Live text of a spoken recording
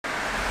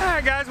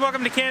Alright guys,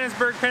 welcome to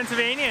Canonsburg,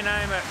 Pennsylvania, and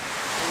I'm at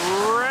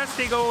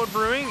Rusty Gold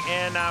Brewing,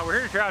 and we're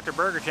here to try out the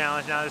burger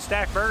challenge. Now the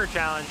stacked burger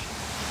challenge,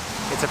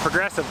 it's a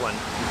progressive one.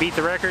 You beat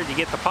the record, you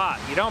get the pot.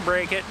 You don't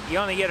break it, you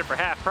only get it for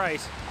half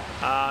price,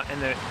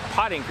 and the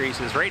pot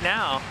increases. Right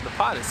now, the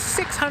pot is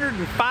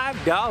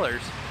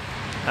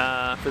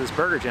 $605 for this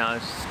burger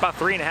challenge. It's about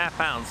 3.5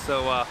 pounds,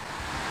 so it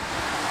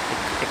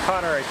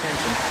caught our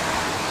attention.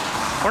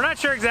 We're not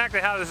sure exactly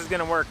how this is going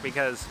to work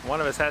because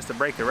one of us has to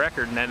break the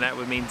record, and then that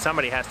would mean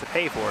somebody has to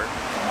pay for it.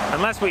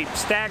 Unless we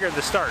stagger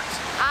the starts.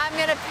 I'm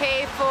going to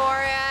pay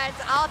for it.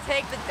 I'll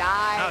take the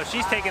dive. Oh,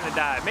 she's taking the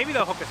dive. Maybe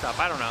they'll hook us up.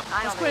 I don't know.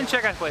 Let's go ahead and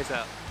check our place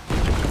out.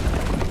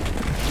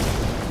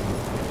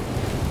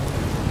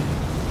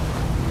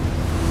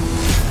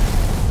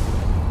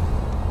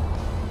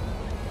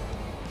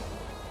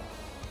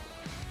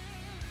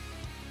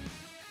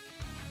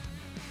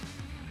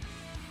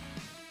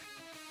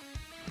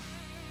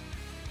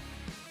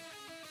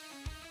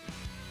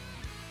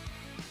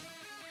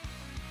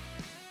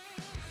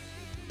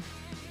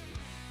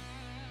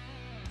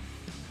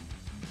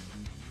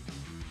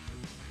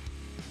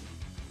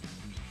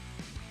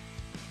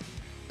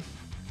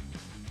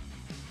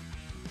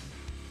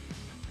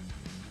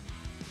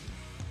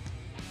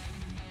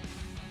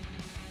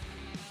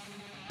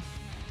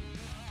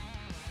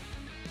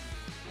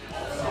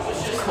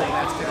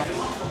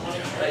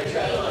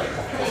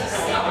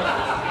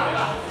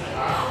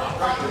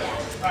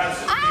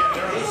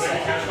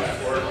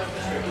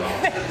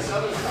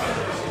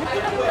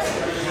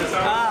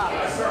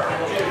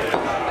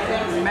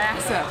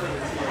 Massive.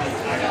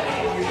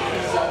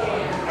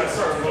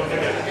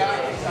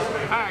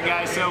 Alright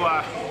guys, so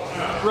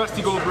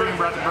Rusty Gold Brewing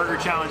brought the burger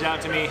challenge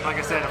out to me. Like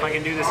I said, if I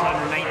can do this in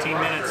under 19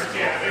 minutes,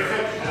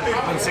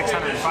 I'm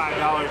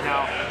 $605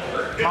 now.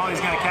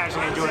 Molly's going to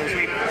casually enjoy this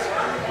week.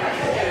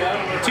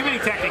 Too many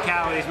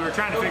technicalities. We were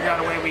trying to figure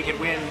out a way we could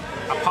win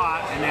a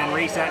pot and then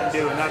reset and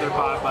do another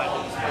pot, but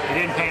it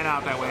didn't pan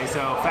out that way.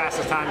 So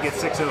fastest time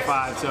gets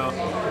 6:05. So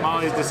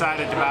Molly's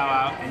decided to bow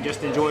out and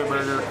just enjoy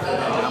burger.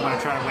 And I'm going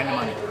to try to win the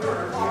money.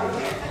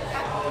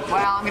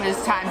 Well, I'm going to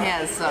just time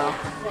his, so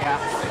yeah.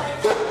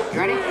 You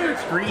ready?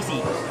 It's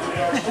greasy.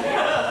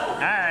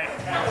 Alright.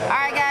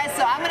 Alright guys,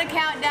 so I'm going to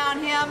count down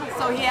him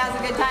so he has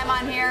a good time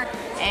on here.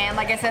 And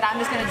like I said, I'm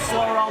just going to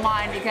slow roll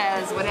mine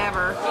because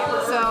whatever.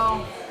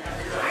 So,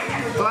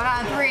 going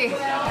on 3.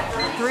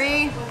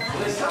 3,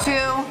 2,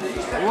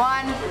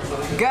 1,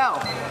 go.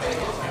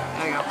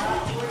 There you go.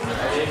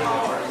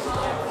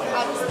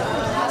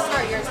 I'll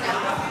start yours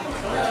now.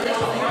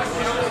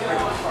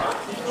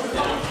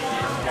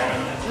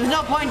 There's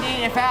no point in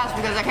eating it fast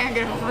because I can't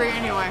get it for free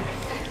anyway.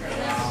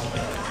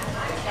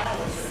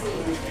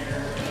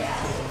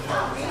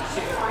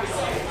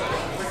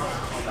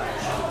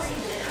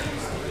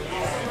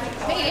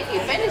 Hey, if you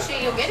finish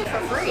it, you'll get it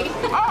for free.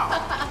 Oh,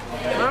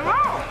 there you go.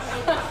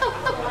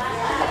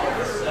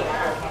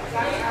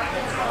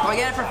 Well, I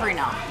get it for free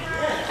now.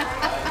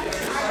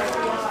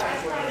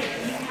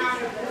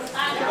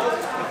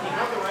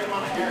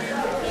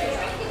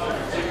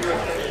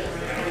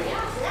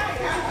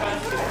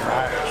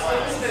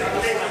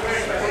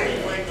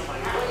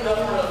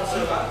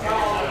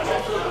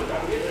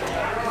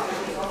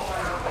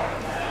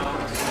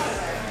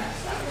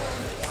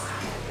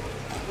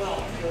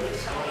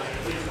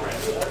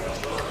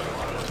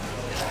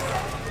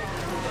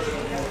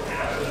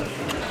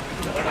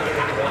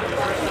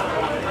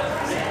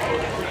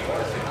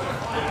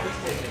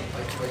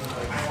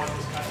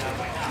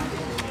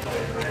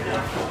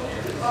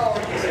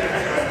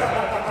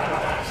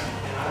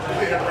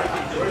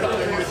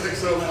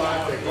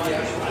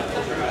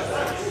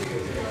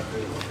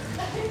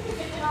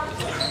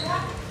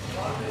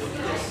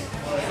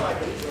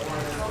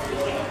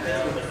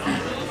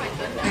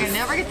 I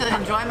never get to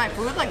enjoy my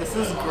food like this.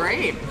 This is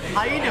great.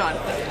 How are you doing?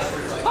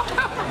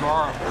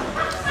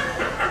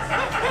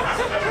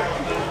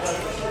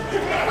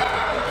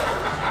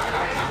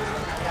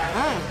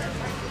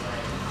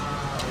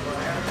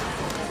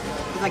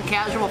 It's like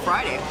casual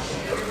Friday.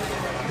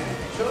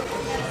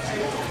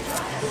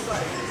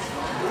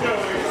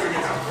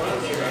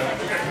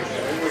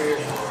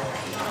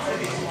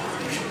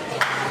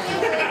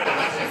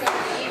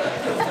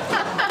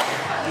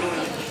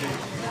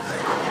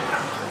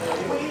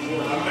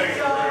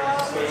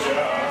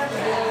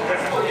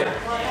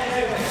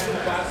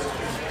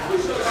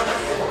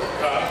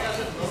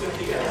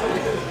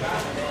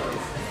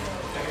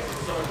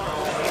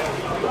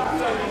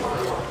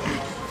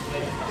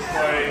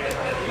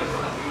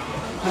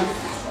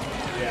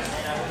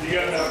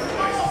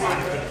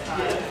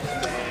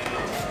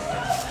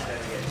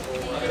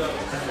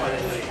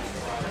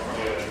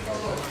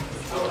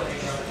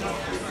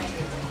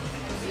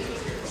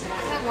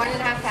 One and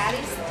a half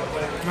patties?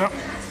 Yep.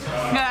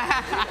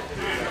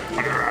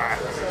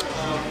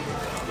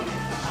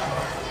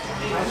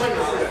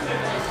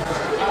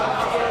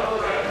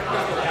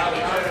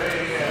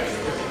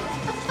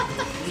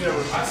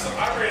 I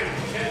ran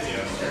into Ken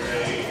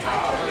yesterday.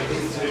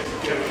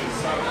 Kevin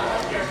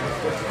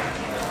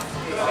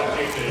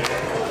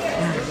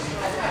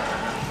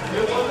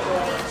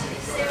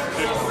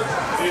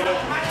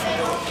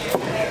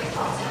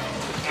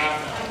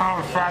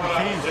fried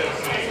cheese.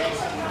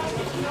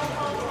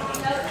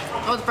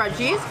 Oh, it's fried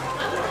cheese?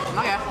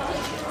 Okay.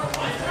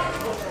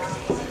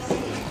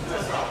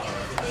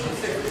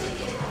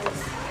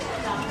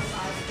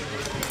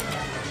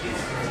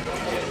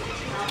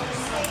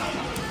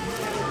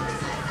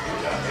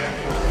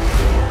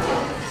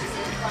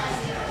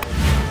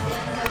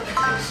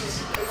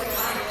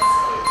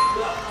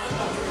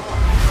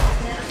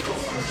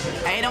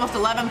 I ate almost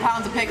 11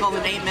 pounds of pickles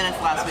in 8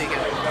 minutes last weekend.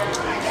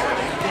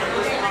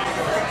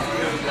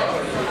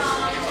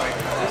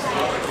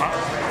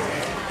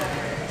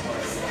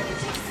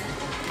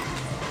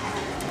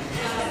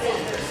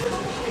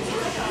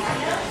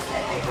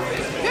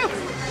 Whew.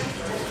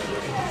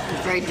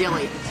 It's very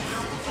dilly.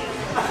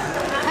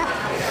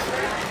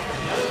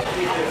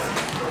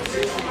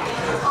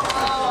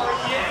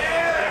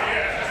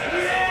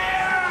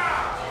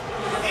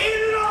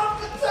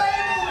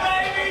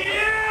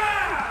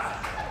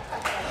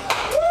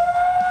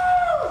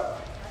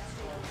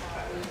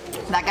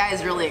 That guy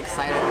is really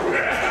excited.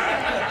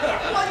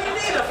 Well, you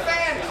need a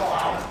fan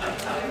club.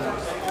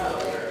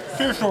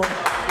 Seriously.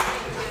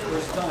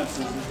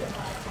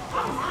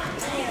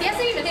 He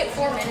hasn't even hit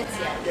 4 minutes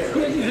yet. You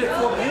hit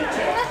 4 minutes.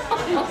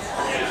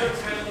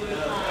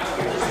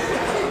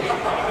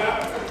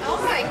 Oh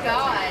my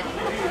god.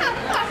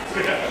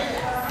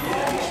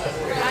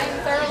 I'm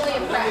thoroughly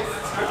impressed.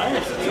 I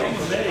am so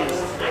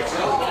amazed.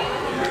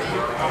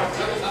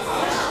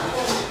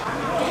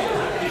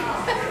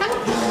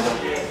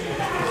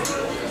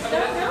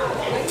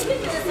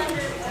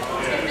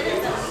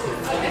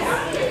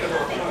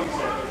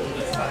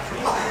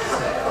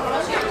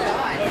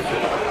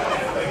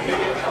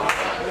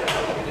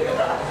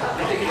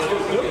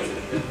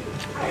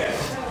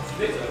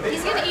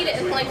 He's gonna eat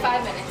it in like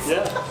 5 minutes.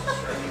 Yeah.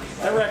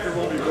 That record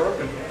won't be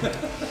broken.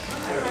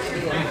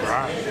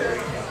 Right.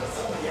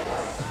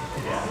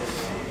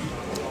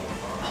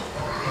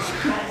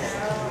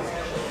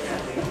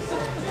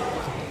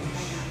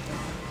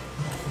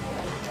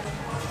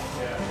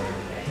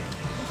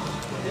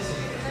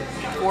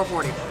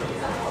 $4.40.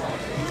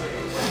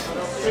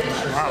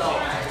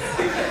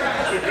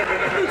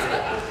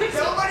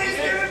 Nobody's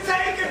gonna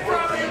take it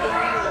from you, bro.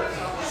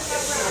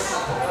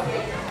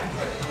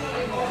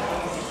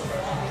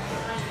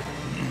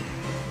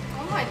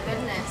 Oh my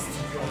goodness.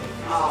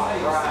 All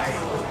right.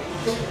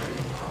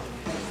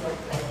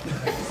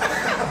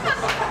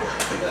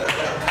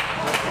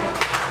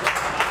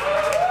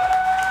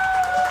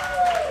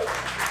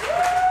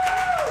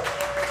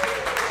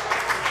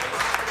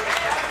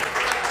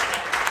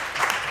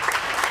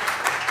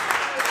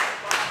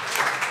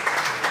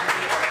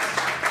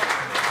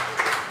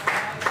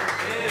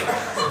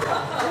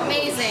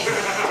 Amazing. Good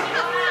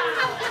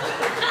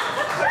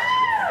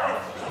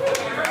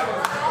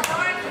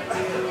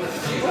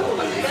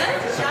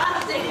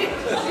job, dude.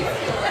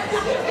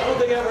 I don't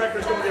think that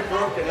record's gonna get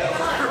broken.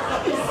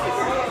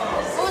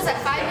 What was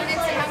that, 5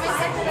 minutes and how many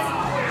seconds?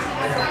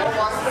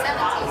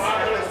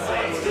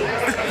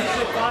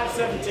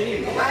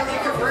 5:17. Wow, you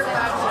can work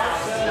that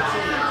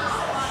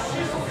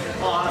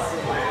 5:17.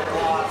 Awesome, man.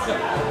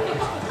 Awesome.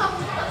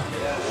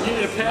 You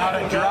need a pat.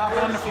 Not a drop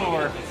on the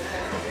floor.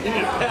 You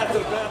need a pat to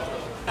the bathroom.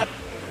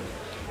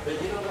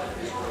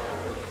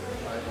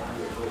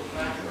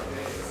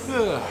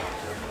 Ugh.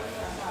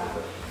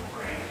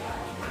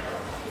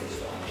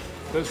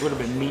 Those would have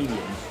been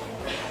medium.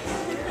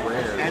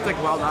 Rare. Yeah, it's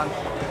like well done.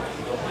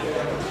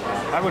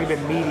 That would have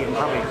been medium,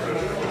 probably.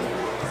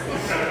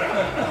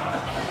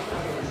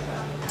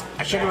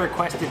 I should have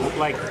requested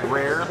like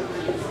rare.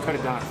 Could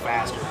have done it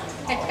faster.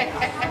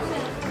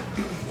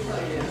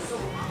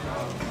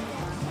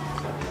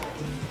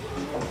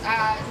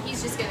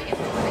 He's just gonna get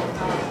the thing.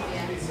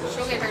 Yeah.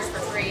 She'll get hers for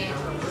free.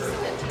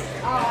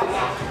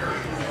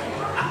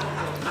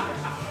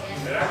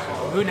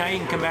 Ooh, now you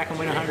can come back and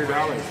win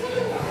 $100.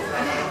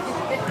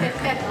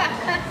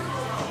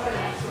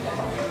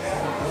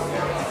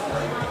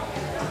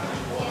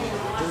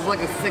 This is like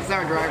a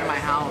 6-hour drive to my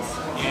house.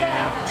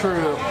 Yeah,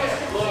 true.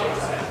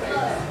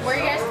 Where are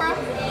you guys from?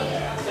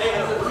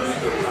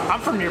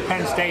 I'm from near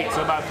Penn State,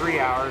 so about 3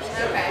 hours.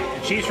 Okay.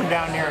 And she's from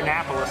down near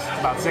Annapolis,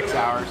 about 6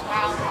 hours.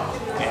 Wow.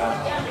 Yeah.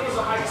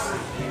 It's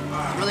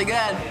really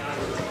good.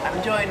 I'm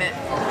enjoying it.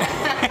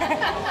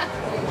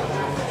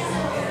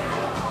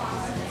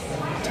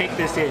 Take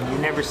this in. You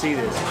never see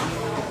this.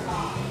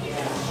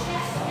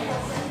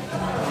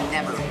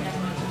 Never.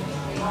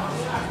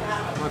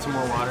 Want some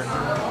more water?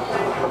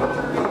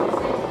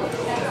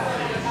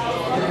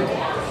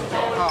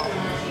 Oh.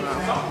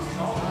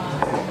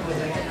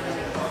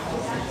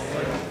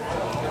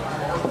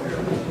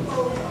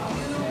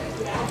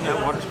 That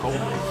water's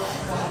cold.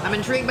 I'm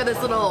intrigued by this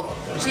little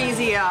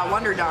cheesy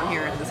wonder down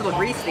here. This little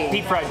grease thing.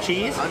 Deep fried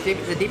cheese? Oh,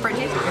 the deep fried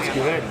cheese? That's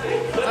good.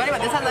 So anyway,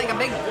 this has like a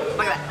big,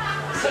 look at that.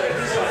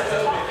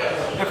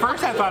 At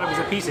first I thought it was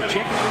a piece of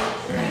chicken.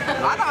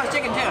 I thought it was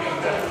chicken too.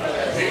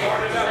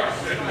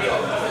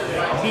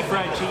 Deep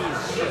fried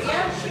cheese. No,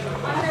 she's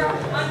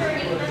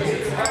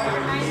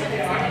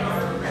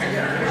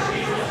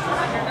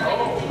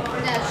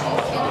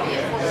gonna be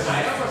at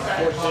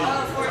 14.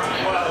 Oh,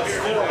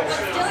 14.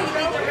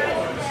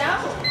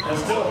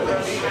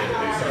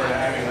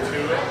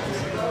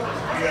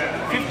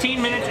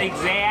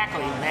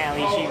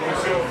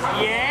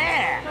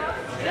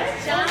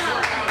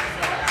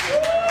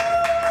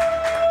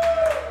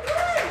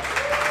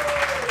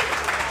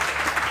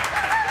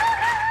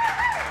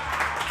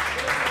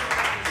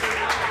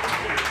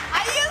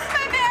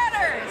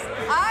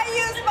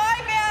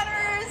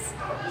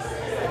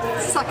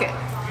 suck it.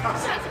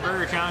 That's the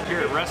burger challenge here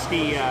at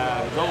Rusty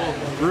Gold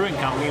Brewing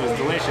Company. It was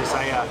delicious.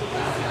 I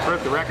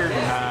broke the record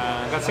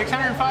and got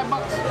 $605.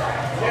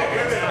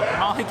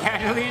 Molly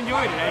casually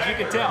enjoyed it, as you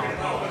can tell.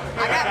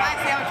 I got my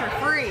sandwich for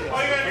free.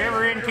 If you're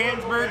ever in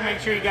Kansasburg, make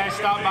sure you guys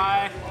stop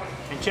by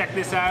and check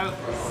this out.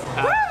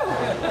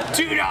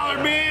 $2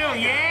 bill,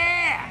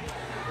 yeah!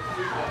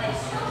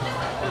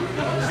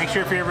 Make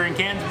sure if you're ever in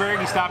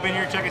Kansasburg, you stop in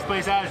here, check this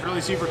place out. It's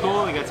really super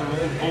cool. We got some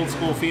old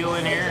school feel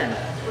in here and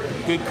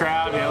good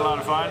crowd. We had a lot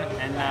of fun.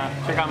 And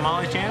check out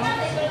Molly's channel.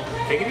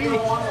 Take it easy.